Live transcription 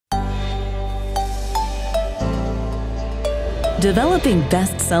Developing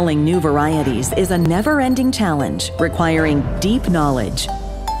best-selling new varieties is a never-ending challenge requiring deep knowledge,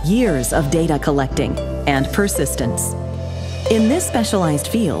 years of data collecting, and persistence. In this specialized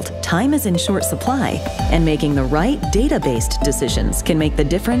field, time is in short supply, and making the right data-based decisions can make the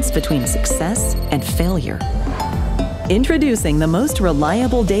difference between success and failure. Introducing the most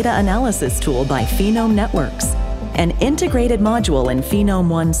reliable data analysis tool by Phenome Networks, an integrated module in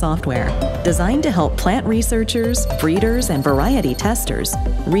PhenomeOne software designed to help plant researchers, breeders, and variety testers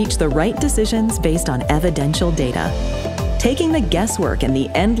reach the right decisions based on evidential data. Taking the guesswork and the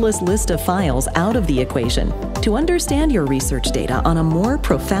endless list of files out of the equation to understand your research data on a more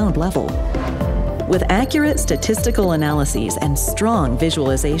profound level. With accurate statistical analyses and strong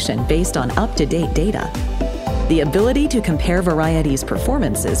visualization based on up-to-date data, the ability to compare varieties'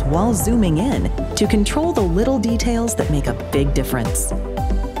 performances while zooming in to control the little details that make a big difference.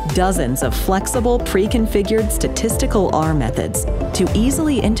 Dozens of flexible, pre-configured statistical R methods to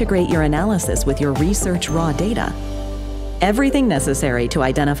easily integrate your analysis with your research raw data. Everything necessary to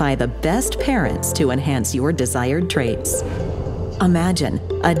identify the best parents to enhance your desired traits. Imagine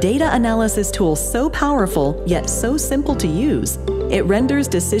a data analysis tool so powerful yet so simple to use, it renders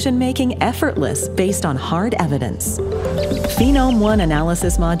decision-making effortless based on hard evidence. PhenomeOne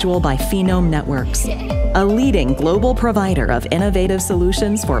Analysis Module by Phenome Networks, a leading global provider of innovative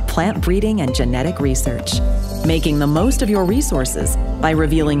solutions for plant breeding and genetic research, making the most of your resources by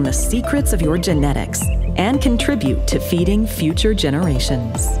revealing the secrets of your genetics and contribute to feeding future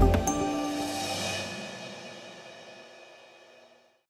generations.